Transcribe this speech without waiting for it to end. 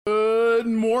Good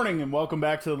morning and welcome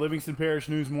back to the Livingston Parish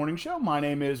News Morning Show. My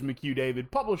name is McHugh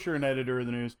David, publisher and editor of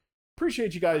the news.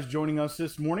 Appreciate you guys joining us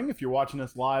this morning. If you're watching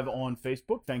us live on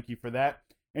Facebook, thank you for that.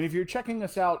 And if you're checking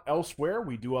us out elsewhere,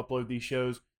 we do upload these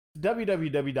shows to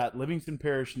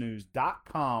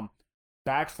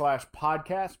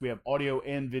www.livingstonparishnews.com/podcast. We have audio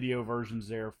and video versions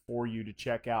there for you to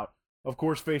check out. Of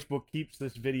course, Facebook keeps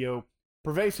this video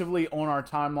pervasively on our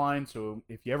timeline, so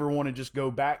if you ever want to just go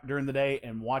back during the day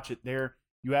and watch it there,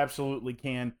 you absolutely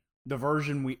can. The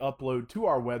version we upload to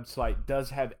our website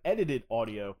does have edited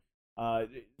audio,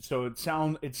 so it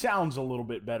sounds a little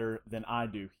bit better than I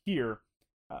do here,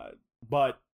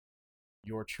 but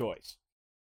your choice.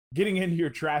 Getting into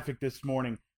your traffic this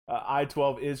morning,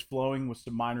 I-12 is flowing with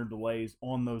some minor delays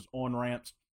on those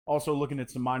on-ramps. Also looking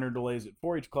at some minor delays at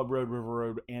 4-H Club Road, River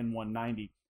Road, and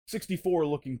 190. 64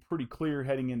 looking pretty clear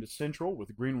heading into Central,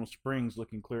 with Greenville Springs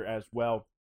looking clear as well.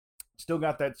 Still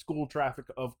got that school traffic,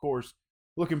 of course,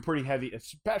 looking pretty heavy,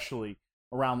 especially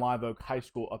around Live Oak High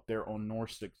School up there on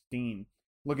North 16.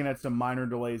 Looking at some minor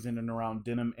delays in and around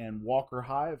Denham and Walker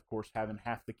High. Of course, having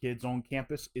half the kids on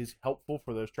campus is helpful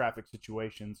for those traffic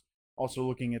situations. Also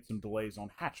looking at some delays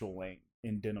on Hatchell Lane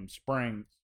in Denham Springs.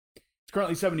 It's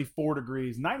currently 74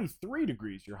 degrees, 93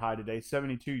 degrees your high today,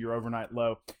 72 your overnight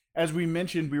low. As we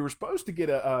mentioned, we were supposed to get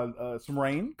some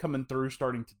rain coming through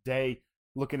starting today.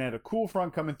 Looking at a cool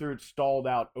front coming through, it's stalled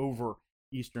out over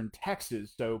eastern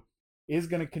Texas. So is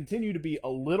going to continue to be a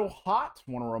little hot.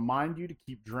 Want to remind you to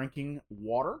keep drinking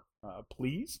water,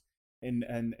 please,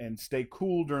 and stay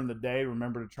cool during the day.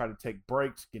 Remember to try to take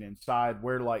breaks, get inside,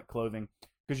 wear light clothing,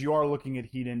 because you are looking at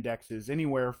heat indexes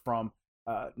anywhere from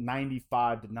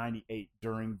 95 to 98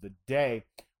 during the day.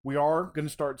 We are going to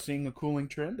start seeing a cooling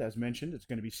trend. As mentioned, it's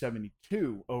going to be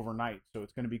 72 overnight, so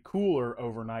it's going to be cooler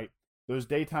overnight. Those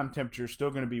daytime temperatures still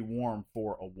going to be warm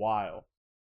for a while.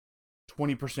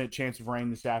 20% chance of rain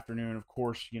this afternoon. Of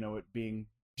course, you know, it being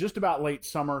just about late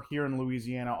summer here in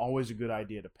Louisiana, always a good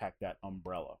idea to pack that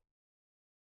umbrella.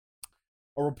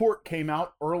 A report came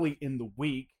out early in the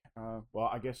week,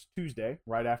 I guess Tuesday,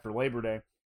 right after Labor Day,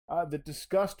 that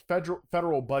discussed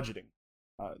federal budgeting.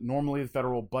 Normally, the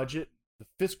federal budget, the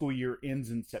fiscal year ends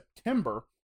in September.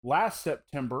 Last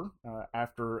September,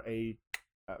 after a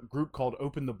group called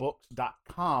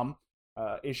OpenTheBooks.com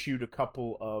issued a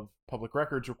couple of public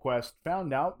records requests,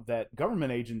 found out that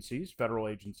government agencies, federal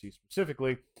agencies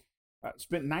specifically,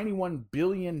 spent $91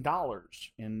 billion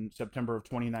in September of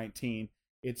 2019.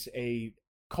 It's a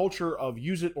culture of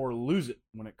use it or lose it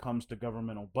when it comes to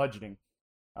governmental budgeting.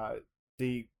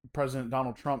 The President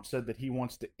Donald Trump said that he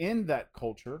wants to end that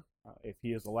culture if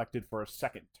he is elected for a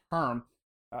second term,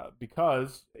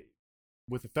 because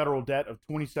with a federal debt of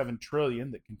 $27 trillion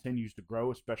that continues to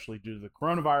grow, especially due to the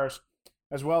coronavirus,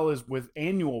 as well as with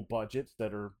annual budgets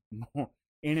that are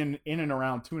in and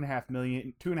around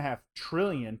 $2.5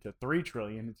 trillion to $3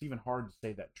 trillion. It's even hard to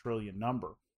say that trillion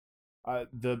number.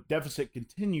 The deficit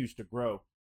continues to grow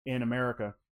in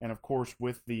America, and of course,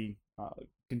 with the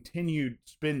continued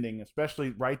spending, especially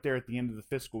right there at the end of the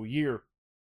fiscal year,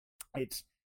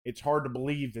 it's hard to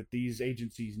believe that these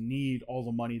agencies need all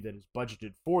the money that is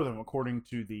budgeted for them, according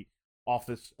to the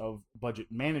Office of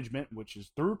Budget Management, which is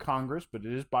through Congress, but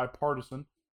it is bipartisan.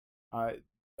 A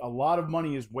lot of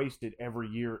money is wasted every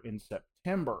year in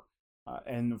September.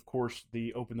 And of course,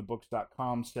 the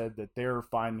OpenTheBooks.com said that their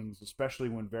findings, especially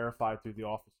when verified through the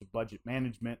Office of Budget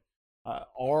Management,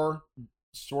 are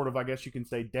sort of, I guess you can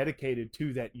say, dedicated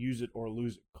to that use it or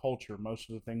lose it culture. Most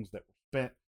of the things that were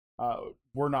spent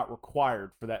were not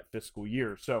required for that fiscal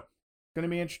year. So it's going to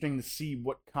be interesting to see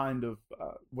what kind of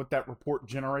what that report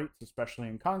generates, especially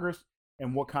in Congress,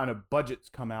 and what kind of budgets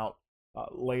come out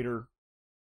later,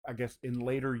 I guess, in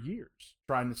later years,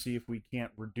 trying to see if we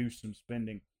can't reduce some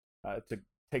spending to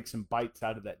take some bites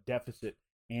out of that deficit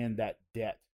and that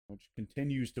debt, which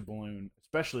continues to balloon,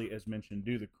 especially as mentioned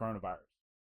due to the coronavirus.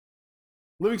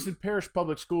 Livingston Parish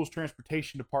Public Schools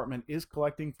Transportation Department is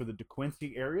collecting for the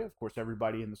DeQuincy area. Of course,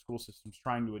 everybody in the school system is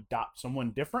trying to adopt someone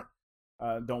different.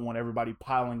 Don't want everybody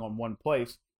piling on one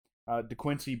place.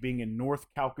 DeQuincy being in North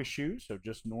Calcasieu, so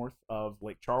just north of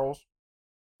Lake Charles.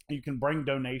 You can bring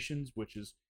donations, which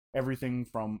is everything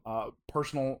from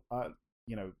personal,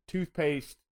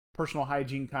 toothpaste, personal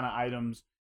hygiene kind of items,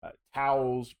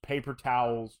 towels, paper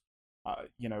towels,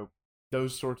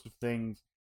 those sorts of things.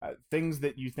 Things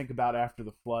that you think about after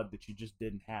the flood that you just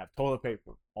didn't have. Toilet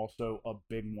paper, also a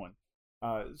big one.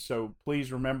 So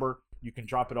please remember, you can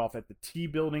drop it off at the T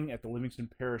building at the Livingston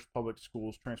Parish Public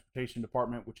Schools Transportation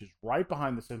Department, which is right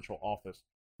behind the central office.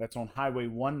 That's on Highway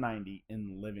 190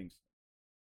 in Livingston.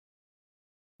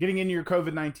 Getting into your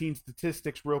COVID-19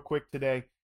 statistics real quick today.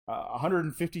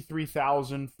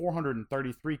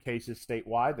 153,433 cases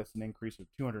statewide. That's an increase of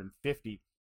 250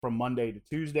 from Monday to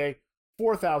Tuesday.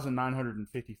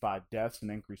 4,955 deaths, an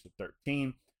increase of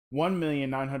 13.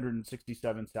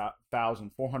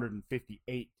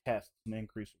 1,967,458 tests, an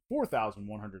increase of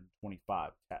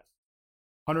 4,125 tests.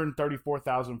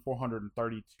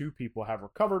 134,432 people have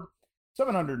recovered.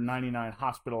 799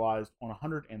 hospitalized on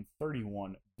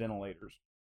 131 ventilators.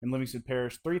 In Livingston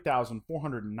Parish,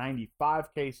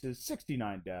 3,495 cases,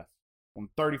 69 deaths on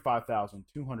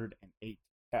 35,208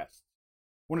 tests.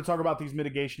 I want to talk about these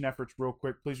mitigation efforts real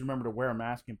quick. Please remember to wear a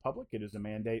mask in public. It is a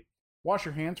mandate. Wash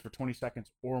your hands for 20 seconds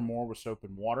or more with soap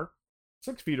and water.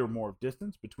 6 feet or more of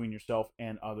distance between yourself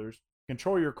and others.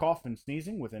 Control your cough and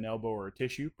sneezing with an elbow or a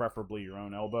tissue, preferably your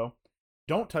own elbow.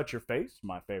 Don't touch your face,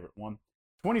 my favorite one.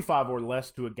 25 or less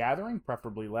to a gathering,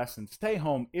 preferably less, and stay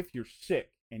home if you're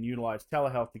sick, and utilize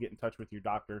telehealth to get in touch with your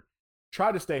doctor.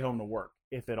 Try to stay home to work,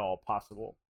 if at all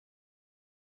possible.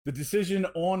 The decision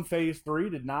on Phase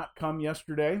 3 did not come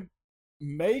yesterday,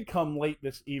 may come late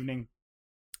this evening,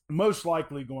 most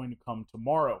likely going to come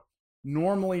tomorrow.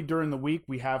 Normally during the week,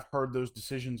 we have heard those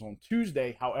decisions on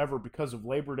Tuesday. However, because of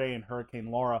Labor Day and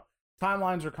Hurricane Laura,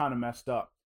 timelines are kind of messed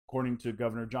up. According to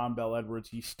Governor John Bel Edwards,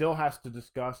 he still has to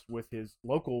discuss with his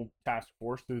local task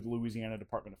force through the Louisiana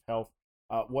Department of Health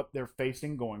what they're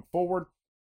facing going forward.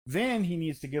 Then he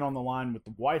needs to get on the line with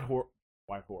the White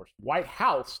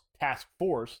House task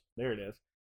force, there it is,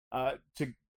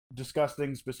 to discuss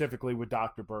things specifically with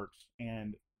Dr. Birx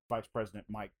and Vice President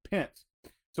Mike Pence.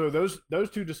 So those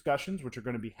two discussions, which are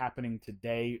going to be happening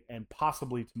today and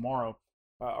possibly tomorrow,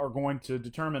 are going to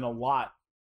determine a lot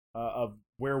of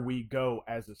where we go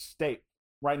as a state.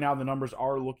 Right now, the numbers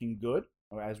are looking good.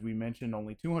 As we mentioned,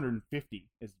 only 250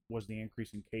 was the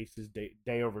increase in cases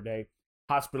day over day.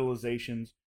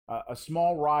 Hospitalizations, a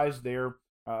small rise there,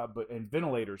 and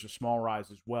ventilators, a small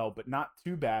rise as well, but not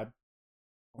too bad.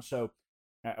 So,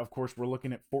 of course, we're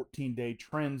looking at 14-day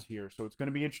trends here. So it's going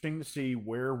to be interesting to see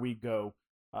where we go.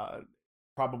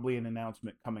 Probably an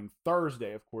announcement coming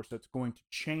Thursday. Of course, that's going to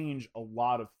change a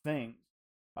lot of things.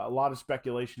 A lot of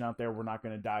speculation out there. We're not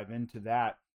going to dive into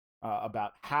that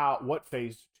about what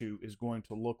Phase 2 is going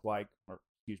to look like, or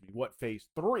excuse me, what Phase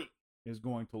 3 is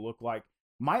going to look like.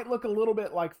 Might look a little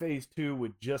bit like Phase 2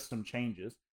 with just some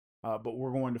changes, but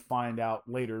we're going to find out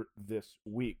later this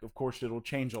week. Of course, it'll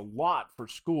change a lot for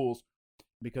schools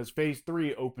because Phase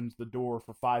 3 opens the door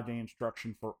for 5-day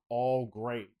instruction for all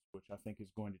grades, which I think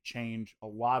is going to change a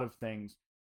lot of things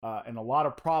and a lot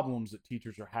of problems that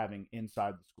teachers are having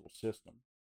inside the school system.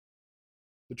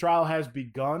 The trial has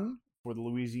begun for the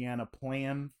Louisiana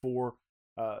plan for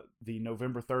the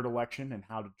November 3rd election and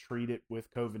how to treat it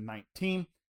with COVID-19.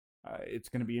 It's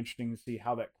going to be interesting to see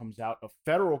how that comes out of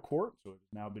federal court. So it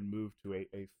has now been moved to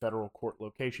a federal court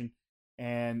location.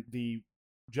 And the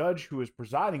judge who is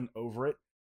presiding over it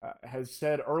has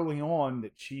said early on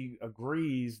that she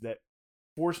agrees that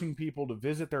forcing people to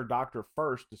visit their doctor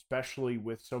first, especially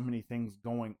with so many things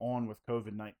going on with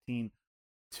COVID-19,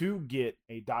 to get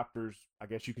a doctor's, I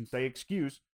guess you can say,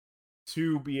 excuse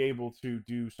to be able to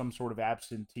do some sort of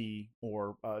absentee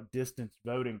or distance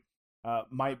voting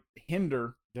might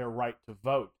hinder their right to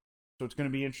vote. So it's going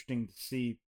to be interesting to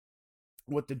see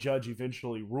what the judge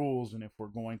eventually rules and if we're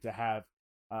going to have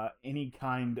any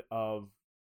kind of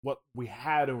what we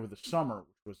had over the summer,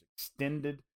 which was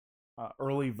extended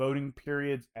early voting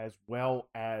periods as well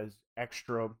as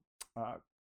extra, I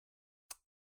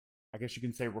guess you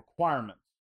can say, requirements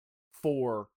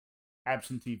for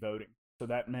absentee voting. So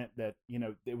that meant that,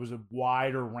 it was a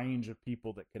wider range of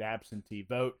people that could absentee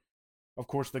vote. Of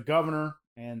course, the governor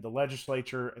and the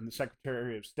legislature and the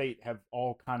Secretary of State have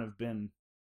all kind of been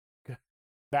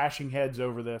bashing heads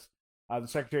over this. The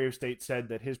Secretary of State said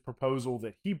that his proposal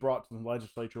that he brought to the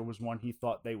legislature was one he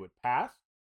thought they would pass.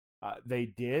 They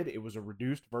did. It was a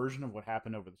reduced version of what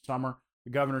happened over the summer.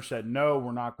 The governor said, no,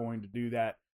 we're not going to do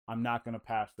that. I'm not going to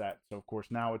pass that. So, of course,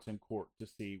 now it's in court to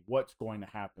see what's going to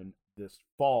happen this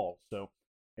fall. So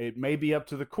it may be up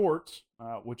to the courts,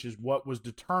 which is what was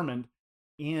determined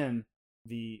in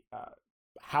the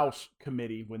House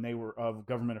Committee of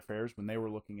Government Affairs when they were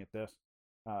looking at this.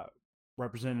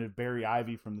 Representative Barry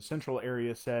Ivy from the Central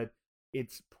area said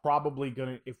it's probably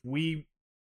going to, if we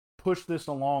push this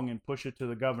along and push it to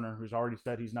the governor, who's already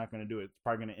said he's not going to do it, it's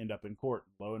probably going to end up in court.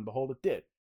 Lo and behold, it did.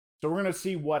 So we're going to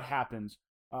see what happens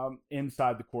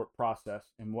inside the court process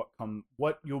and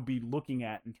what you'll be looking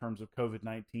at in terms of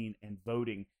COVID-19 and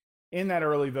voting in that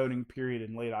early voting period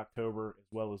in late October, as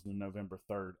well as the November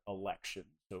 3rd election.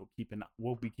 So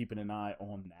we'll be keeping an eye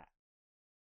on that.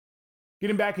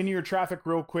 Getting back into your traffic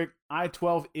real quick,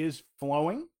 I-12 is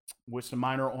flowing with some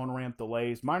minor on-ramp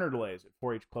delays, minor delays at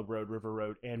 4-H Club Road, River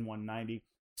Road, and 190.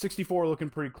 64 looking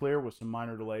pretty clear with some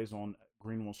minor delays on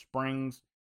Greenville Springs.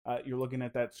 You're looking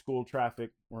at that school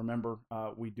traffic. Remember,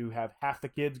 we do have half the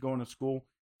kids going to school.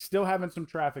 Still having some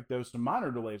traffic, though, some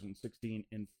minor delays on 16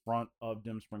 in front of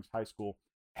Dim Springs High School.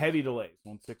 Heavy delays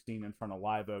on 16 in front of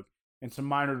Live Oak. And some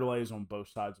minor delays on both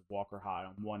sides of Walker High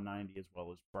on 190 as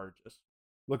well as Burgess.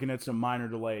 Looking at some minor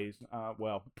delays,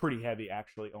 pretty heavy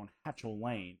actually, on Hatchell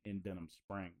Lane in Denham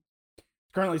Springs.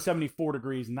 It's currently 74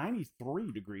 degrees,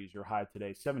 93 degrees your high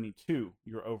today, 72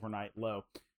 your overnight low.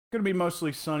 Going to be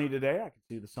mostly sunny today. I can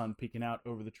see the sun peeking out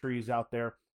over the trees out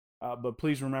there. But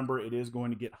please remember, it is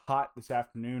going to get hot this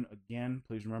afternoon again.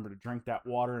 Please remember to drink that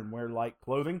water and wear light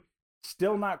clothing.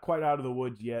 Still not quite out of the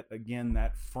woods yet. Again,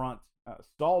 that front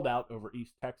stalled out over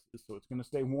East Texas, so it's going to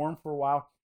stay warm for a while.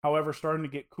 However, starting to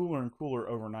get cooler and cooler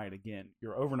overnight again.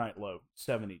 Your overnight low,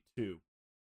 72.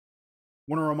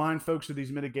 Want to remind folks of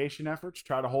these mitigation efforts.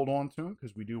 Try to hold on to them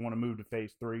because we do want to move to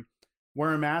phase 3.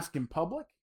 Wear a mask in public.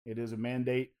 It is a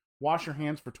mandate. Wash your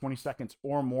hands for 20 seconds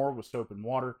or more with soap and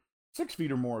water. 6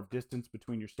 feet or more of distance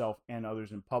between yourself and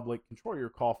others in public. Control your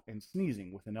cough and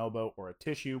sneezing with an elbow or a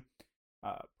tissue,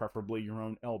 preferably your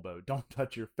own elbow. Don't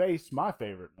touch your face, my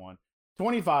favorite one.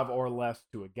 25 or less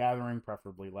to a gathering,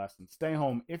 preferably less, and stay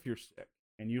home if you're sick.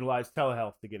 And utilize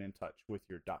telehealth to get in touch with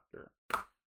your doctor.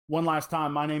 One last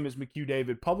time, my name is McHugh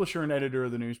David, publisher and editor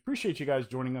of the news. Appreciate you guys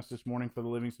joining us this morning for the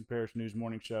Livingston Parish News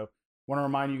Morning Show. Want to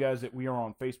remind you guys that we are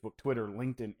on Facebook, Twitter,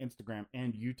 LinkedIn, Instagram,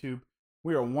 and YouTube.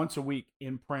 We are once a week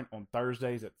in print on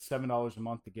Thursdays at $7 a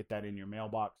month to get that in your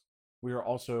mailbox. We are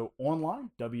also online,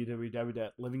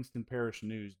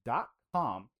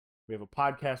 www.livingstonparishnews.com. We have a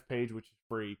podcast page, which is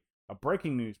free, a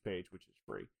breaking news page, which is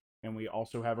free, and we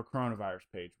also have a coronavirus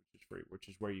page, which is free, which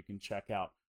is where you can check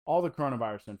out all the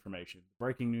coronavirus information. The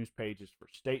breaking news page is for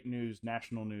state news,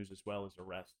 national news, as well as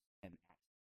arrests and accidents.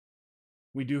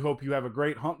 We do hope you have a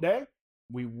great hump day.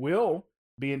 We will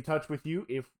be in touch with you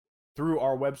through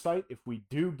our website if we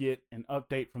do get an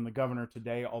update from the governor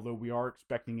today, although we are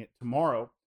expecting it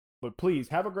tomorrow. But please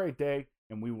have a great day,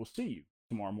 and we will see you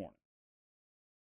tomorrow morning.